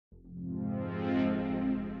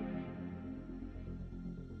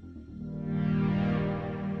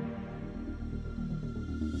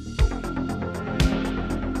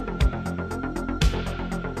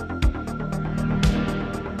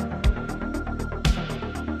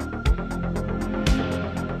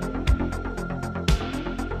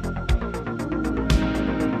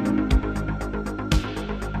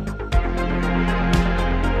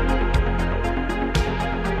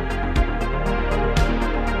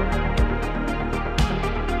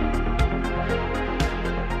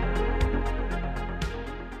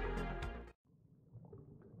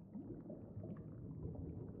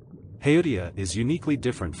Hyoidea is uniquely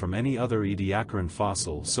different from any other ediacaran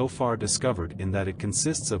fossil so far discovered in that it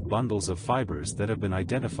consists of bundles of fibers that have been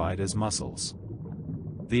identified as muscles.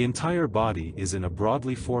 The entire body is in a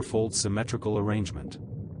broadly fourfold symmetrical arrangement.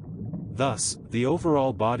 Thus, the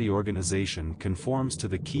overall body organization conforms to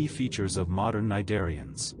the key features of modern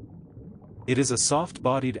cnidarians. It is a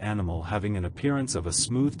soft-bodied animal having an appearance of a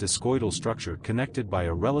smooth discoidal structure connected by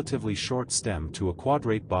a relatively short stem to a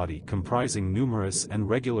quadrate body comprising numerous and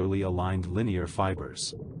regularly aligned linear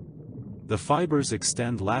fibers. The fibers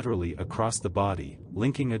extend laterally across the body,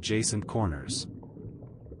 linking adjacent corners.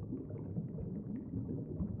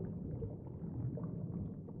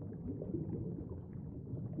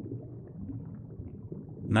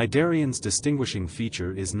 Cnidarians' distinguishing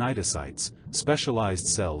feature is cnidocytes, specialized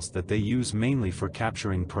cells that they use mainly for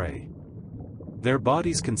capturing prey. Their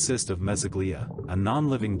bodies consist of mesoglia, a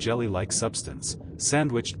non-living jelly-like substance,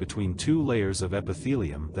 sandwiched between two layers of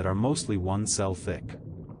epithelium that are mostly one cell thick.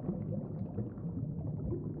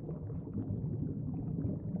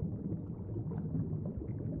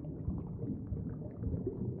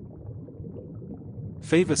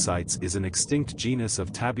 Favosites is an extinct genus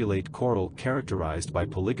of tabulate coral characterized by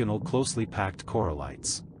polygonal closely packed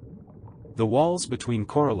corallites. The walls between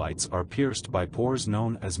corallites are pierced by pores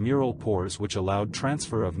known as mural pores which allowed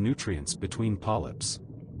transfer of nutrients between polyps.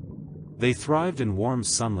 They thrived in warm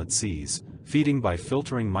sunlit seas, feeding by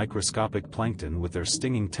filtering microscopic plankton with their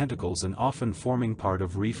stinging tentacles and often forming part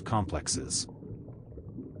of reef complexes.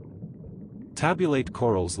 Tabulate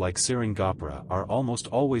corals like Syringoptera are almost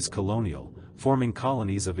always colonial, forming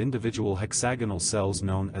colonies of individual hexagonal cells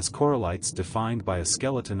known as corallites defined by a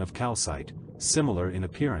skeleton of calcite, similar in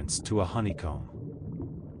appearance to a honeycomb.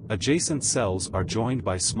 Adjacent cells are joined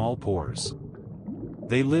by small pores.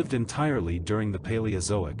 They lived entirely during the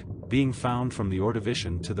Paleozoic, being found from the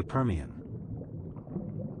Ordovician to the Permian.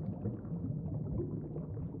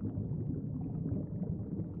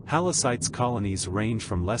 Halocytes colonies range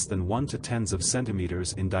from less than 1 to tens of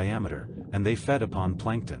centimeters in diameter, and they fed upon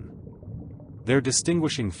plankton. Their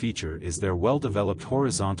distinguishing feature is their well-developed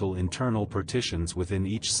horizontal internal partitions within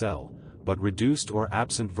each cell, but reduced or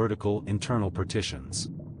absent vertical internal partitions.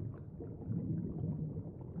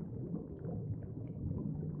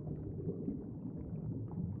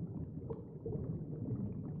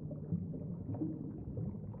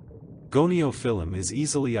 Goniophyllum is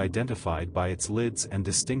easily identified by its lids and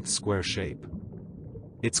distinct square shape.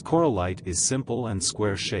 Its corallite is simple and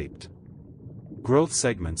square-shaped. Growth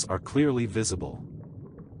segments are clearly visible.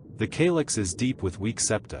 The calyx is deep with weak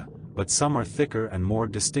septa, but some are thicker and more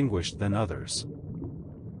distinguished than others.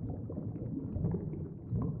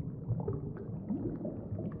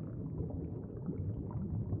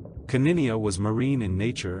 Cnidaria was marine in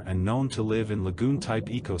nature and known to live in lagoon-type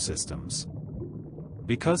ecosystems.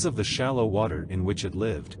 Because of the shallow water in which it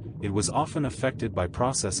lived, it was often affected by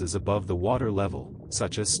processes above the water level,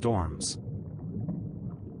 such as storms.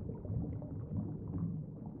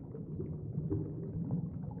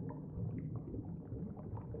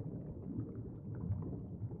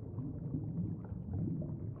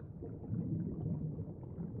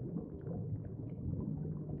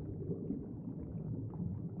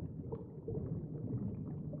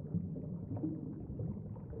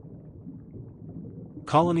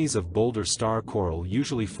 Colonies of boulder star coral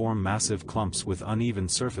usually form massive clumps with uneven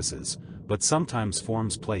surfaces, but sometimes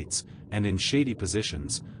forms plates, and in shady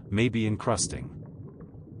positions, may be encrusting.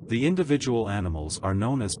 The individual animals are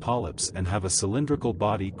known as polyps and have a cylindrical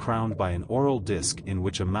body crowned by an oral disc in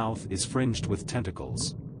which a mouth is fringed with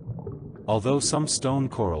tentacles. Although some stone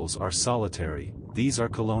corals are solitary, these are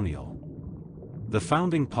colonial. The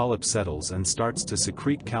founding polyp settles and starts to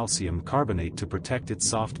secrete calcium carbonate to protect its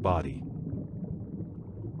soft body.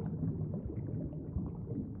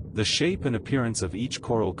 The shape and appearance of each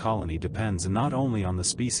coral colony depends not only on the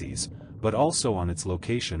species, but also on its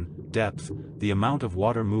location, depth, the amount of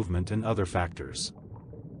water movement and other factors.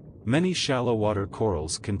 Many shallow water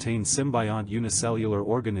corals contain symbiont unicellular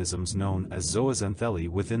organisms known as zooxanthellae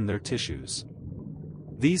within their tissues.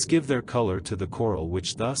 These give their color to the coral,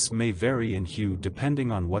 which thus may vary in hue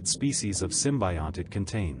depending on what species of symbiont it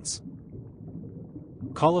contains.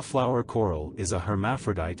 Cauliflower coral is a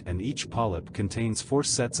hermaphrodite and each polyp contains 4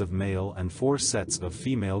 sets of male and 4 sets of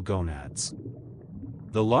female gonads.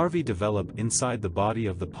 The larvae develop inside the body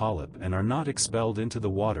of the polyp and are not expelled into the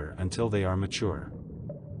water until they are mature.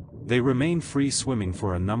 They remain free swimming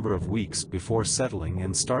for a number of weeks before settling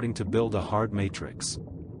and starting to build a hard matrix.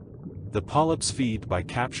 The polyps feed by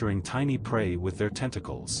capturing tiny prey with their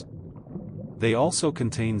tentacles. They also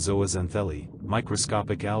contain zooxanthellae,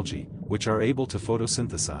 microscopic algae, which are able to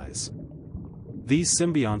photosynthesize. These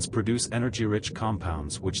symbionts produce energy-rich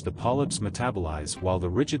compounds which the polyps metabolize, while the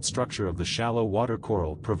rigid structure of the shallow water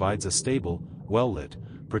coral provides a stable, well-lit,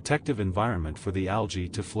 protective environment for the algae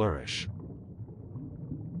to flourish.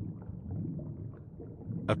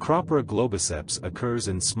 Acropora globiceps occurs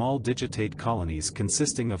in small digitate colonies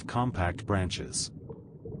consisting of compact branches.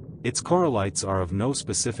 Its corallites are of no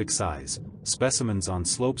specific size. Specimens on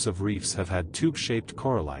slopes of reefs have had tube-shaped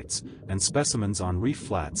corallites, and specimens on reef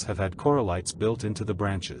flats have had corallites built into the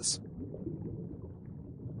branches.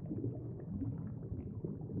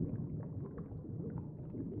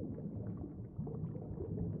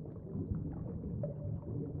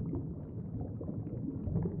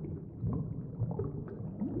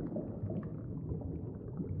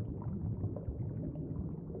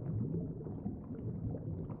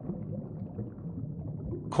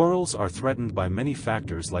 Corals are threatened by many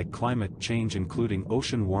factors like climate change, including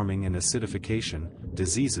ocean warming and acidification,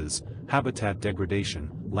 diseases, habitat degradation,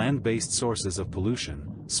 land-based sources of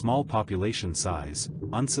pollution, small population size,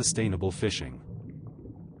 unsustainable fishing.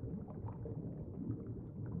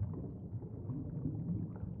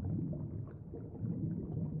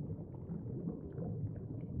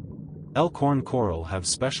 Elkhorn coral have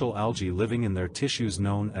special algae living in their tissues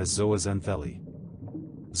known as zooxanthellae.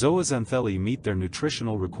 Zooxanthellae meet their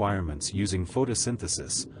nutritional requirements using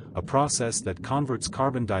photosynthesis, a process that converts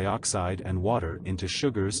carbon dioxide and water into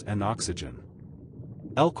sugars and oxygen.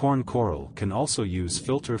 Elkhorn coral can also use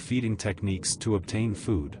filter feeding techniques to obtain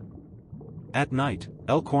food. At night,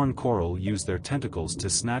 elkhorn coral use their tentacles to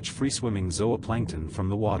snatch free-swimming zooplankton from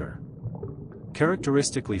the water.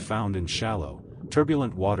 Characteristically found in shallow,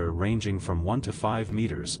 turbulent water ranging from 1 to 5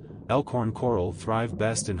 meters, elkhorn coral thrive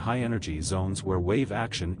best in high-energy zones where wave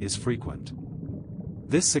action is frequent.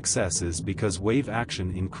 This success is because wave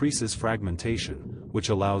action increases fragmentation, which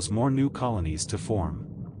allows more new colonies to form.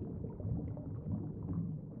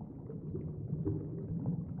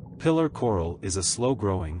 Pillar coral is a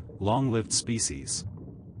slow-growing, long-lived species.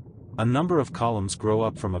 A number of columns grow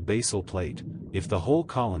up from a basal plate. If the whole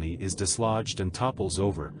colony is dislodged and topples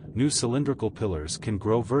over, new cylindrical pillars can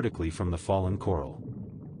grow vertically from the fallen coral.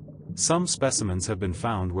 Some specimens have been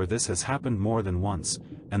found where this has happened more than once,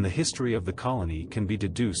 and the history of the colony can be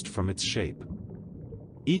deduced from its shape.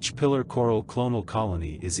 Each pillar coral clonal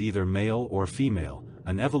colony is either male or female,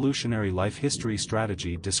 an evolutionary life history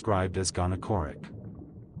strategy described as gonochoric.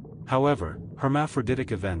 However,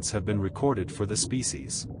 hermaphroditic events have been recorded for the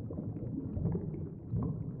species.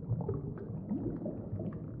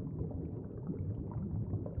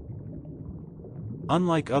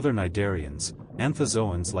 Unlike other cnidarians,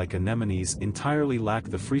 anthozoans like anemones entirely lack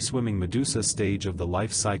the free-swimming medusa stage of the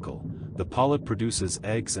life cycle. The polyp produces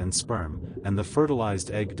eggs and sperm, and the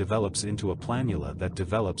fertilized egg develops into a planula that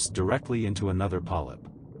develops directly into another polyp.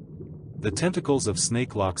 The tentacles of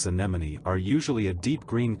snakelox anemone are usually a deep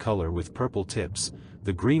green color with purple tips.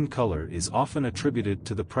 The green color is often attributed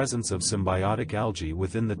to the presence of symbiotic algae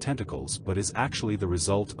within the tentacles but is actually the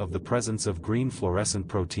result of the presence of green fluorescent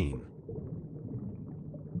protein.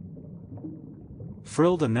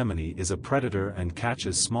 Frilled anemone is a predator and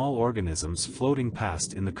catches small organisms floating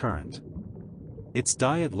past in the current. Its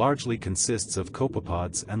diet largely consists of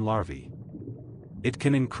copepods and larvae. It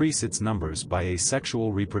can increase its numbers by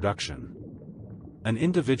asexual reproduction. An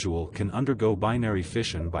individual can undergo binary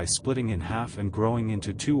fission by splitting in half and growing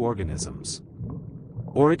into two organisms.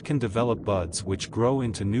 Or it can develop buds which grow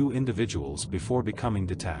into new individuals before becoming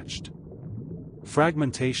detached.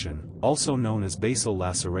 Fragmentation, also known as basal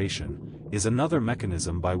laceration, is another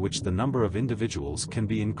mechanism by which the number of individuals can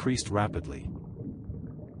be increased rapidly.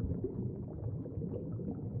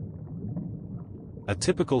 A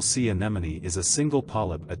typical sea anemone is a single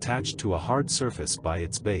polyp attached to a hard surface by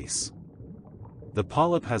its base. The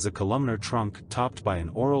polyp has a columnar trunk topped by an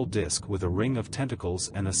oral disc with a ring of tentacles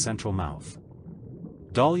and a central mouth.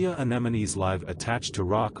 Dahlia anemones live attached to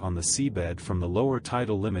rock on the seabed from the lower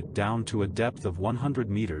tidal limit down to a depth of 100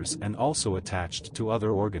 meters and also attached to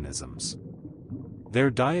other organisms. Their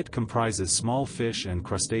diet comprises small fish and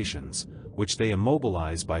crustaceans, which they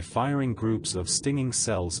immobilize by firing groups of stinging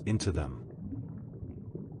cells into them.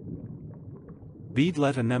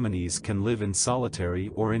 Beadlet anemones can live in solitary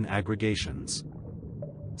or in aggregations.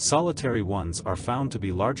 Solitary ones are found to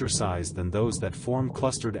be larger size than those that form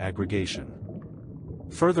clustered aggregation.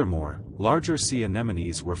 Furthermore, larger sea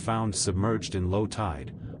anemones were found submerged in low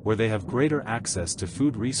tide, where they have greater access to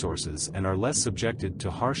food resources and are less subjected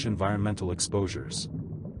to harsh environmental exposures.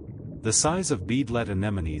 The size of beadlet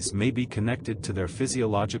anemones may be connected to their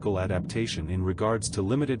physiological adaptation in regards to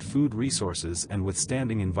limited food resources and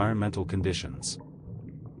withstanding environmental conditions.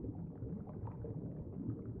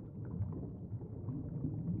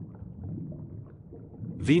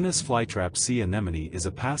 Venus flytrap sea anemone is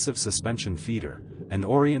a passive suspension feeder, and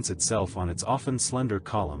orients itself on its often slender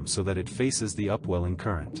column so that it faces the upwelling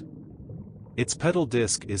current. Its petal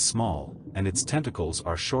disc is small, and its tentacles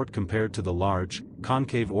are short compared to the large,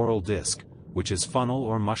 concave oral disc, which is funnel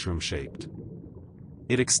or mushroom-shaped.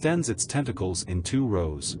 It extends its tentacles in 2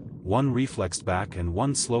 rows, one reflexed back and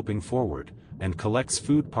one sloping forward, and collects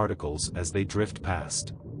food particles as they drift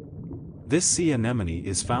past. This sea anemone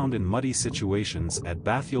is found in muddy situations at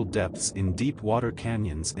bathyal depths in deep water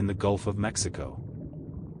canyons in the Gulf of Mexico.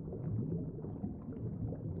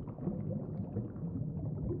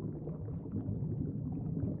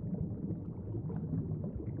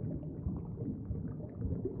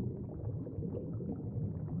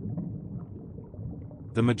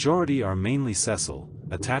 The majority are mainly sessile,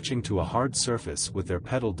 attaching to a hard surface with their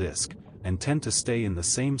petal disc, and tend to stay in the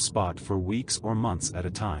same spot for weeks or months at a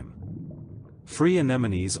time. Free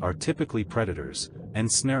anemones are typically predators,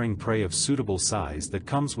 ensnaring prey of suitable size that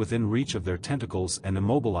comes within reach of their tentacles and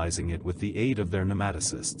immobilizing it with the aid of their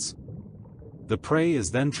nematocysts. The prey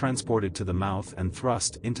is then transported to the mouth and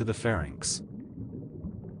thrust into the pharynx.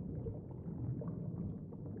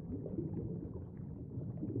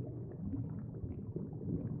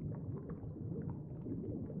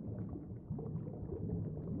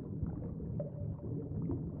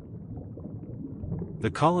 The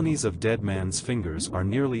colonies of dead man's fingers are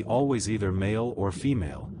nearly always either male or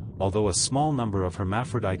female, although a small number of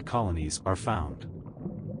hermaphrodite colonies are found.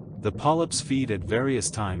 The polyps feed at various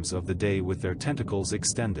times of the day with their tentacles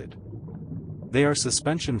extended. They are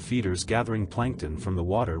suspension feeders gathering plankton from the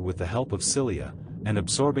water with the help of cilia, and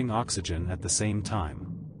absorbing oxygen at the same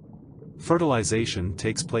time. Fertilization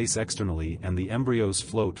takes place externally and the embryos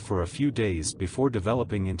float for a few days before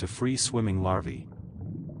developing into free-swimming larvae.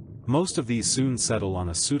 Most of these soon settle on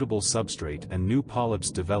a suitable substrate and new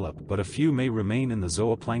polyps develop, but a few may remain in the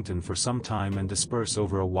zooplankton for some time and disperse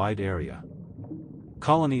over a wide area.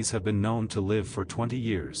 Colonies have been known to live for 20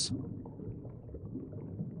 years.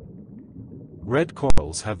 Red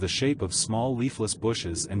corals have the shape of small leafless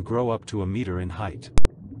bushes and grow up to a meter in height.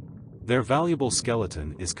 Their valuable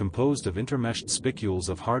skeleton is composed of intermeshed spicules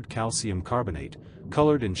of hard calcium carbonate,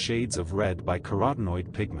 colored in shades of red by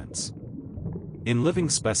carotenoid pigments. In living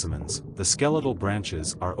specimens, the skeletal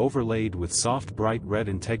branches are overlaid with soft bright red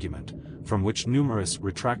integument, from which numerous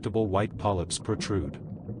retractable white polyps protrude.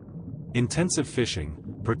 Intensive fishing,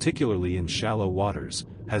 particularly in shallow waters,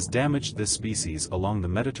 has damaged this species along the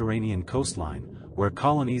Mediterranean coastline, where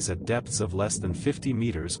colonies at depths of less than 50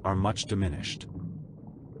 meters are much diminished.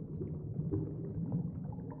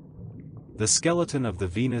 The skeleton of the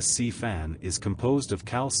Venus sea fan is composed of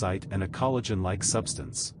calcite and a collagen-like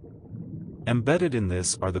substance. Embedded in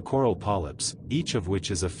this are the coral polyps, each of which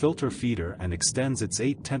is a filter feeder and extends its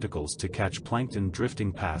 8 tentacles to catch plankton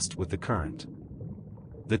drifting past with the current.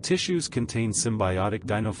 The tissues contain symbiotic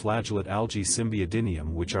dinoflagellate algae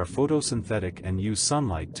Symbiodinium, which are photosynthetic and use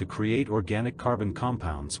sunlight to create organic carbon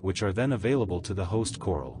compounds which are then available to the host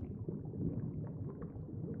coral.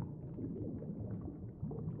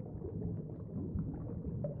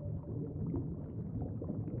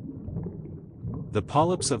 The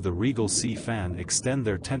polyps of the regal sea fan extend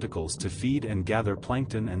their tentacles to feed and gather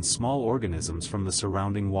plankton and small organisms from the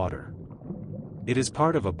surrounding water. It is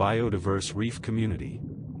part of a biodiverse reef community.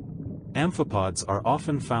 Amphipods are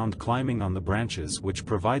often found climbing on the branches, which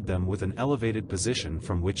provide them with an elevated position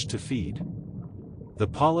from which to feed. The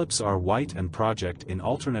polyps are white and project in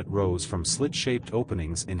alternate rows from slit-shaped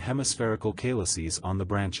openings in hemispherical calyces on the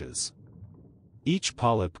branches. Each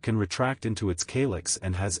polyp can retract into its calyx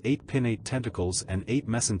and has 8 pinnate tentacles and 8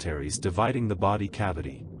 mesenteries dividing the body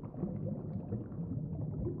cavity.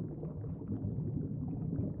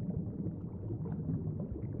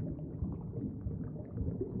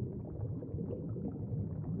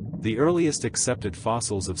 The earliest accepted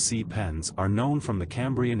fossils of sea pens are known from the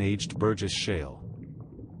Cambrian-aged Burgess Shale.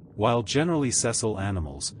 While generally sessile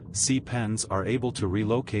animals, sea pens are able to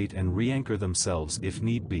relocate and re-anchor themselves if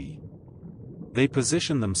need be. They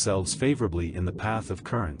position themselves favorably in the path of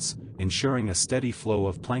currents, ensuring a steady flow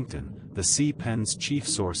of plankton, the sea pen's chief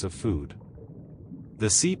source of food. The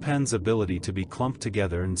sea pen's ability to be clumped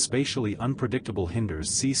together and spatially unpredictable hinders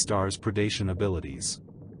sea stars' predation abilities.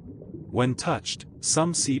 When touched,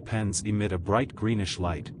 some sea pens emit a bright greenish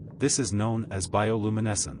light. This is known as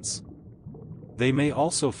bioluminescence. They may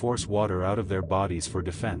also force water out of their bodies for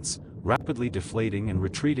defense, rapidly deflating and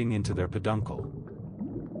retreating into their peduncle.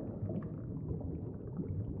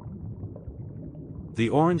 The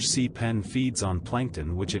orange sea pen feeds on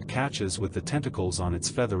plankton which it catches with the tentacles on its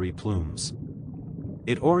feathery plumes.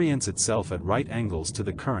 It orients itself at right angles to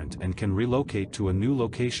the current and can relocate to a new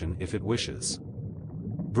location if it wishes.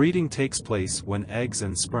 Breeding takes place when eggs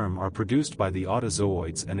and sperm are produced by the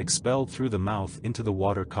autozooids and expelled through the mouth into the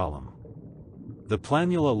water column. The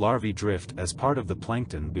planula larvae drift as part of the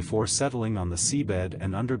plankton before settling on the seabed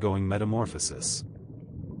and undergoing metamorphosis.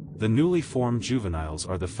 The newly formed juveniles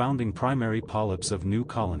are the founding primary polyps of new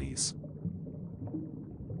colonies.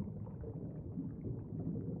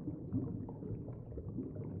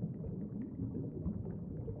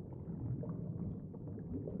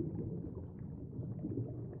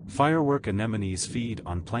 Firework anemones feed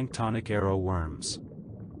on planktonic arrow worms.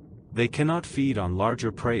 They cannot feed on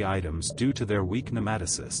larger prey items due to their weak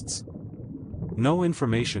nematocysts. No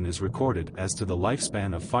information is recorded as to the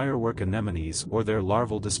lifespan of firework anemones or their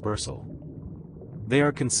larval dispersal. They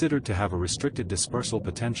are considered to have a restricted dispersal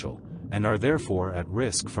potential, and are therefore at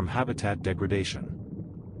risk from habitat degradation.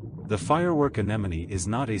 The firework anemone is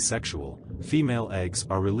not asexual, female eggs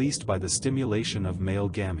are released by the stimulation of male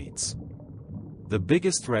gametes. The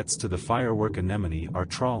biggest threats to the firework anemone are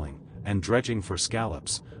trawling and dredging for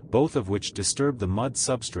scallops, both of which disturb the mud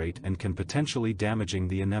substrate and can potentially damaging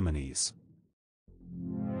the anemones.